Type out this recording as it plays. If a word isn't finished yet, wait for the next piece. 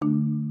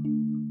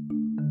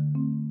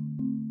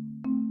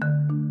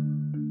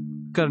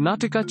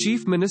Karnataka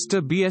Chief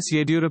Minister B.S.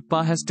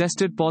 Yediyurappa has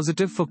tested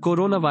positive for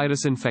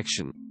coronavirus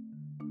infection.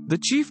 The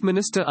Chief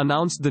Minister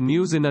announced the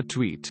news in a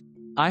tweet.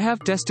 "I have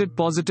tested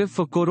positive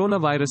for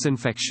coronavirus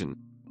infection.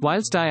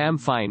 Whilst I am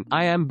fine,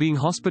 I am being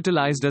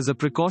hospitalized as a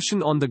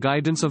precaution on the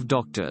guidance of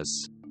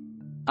doctors.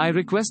 I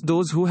request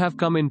those who have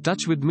come in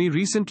touch with me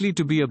recently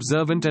to be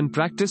observant and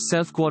practice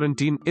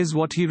self-quarantine," is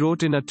what he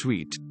wrote in a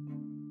tweet.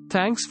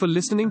 Thanks for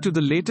listening to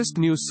the latest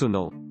News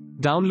Suno.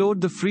 Download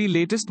the free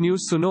latest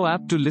News Suno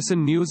app to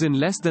listen news in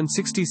less than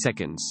 60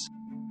 seconds.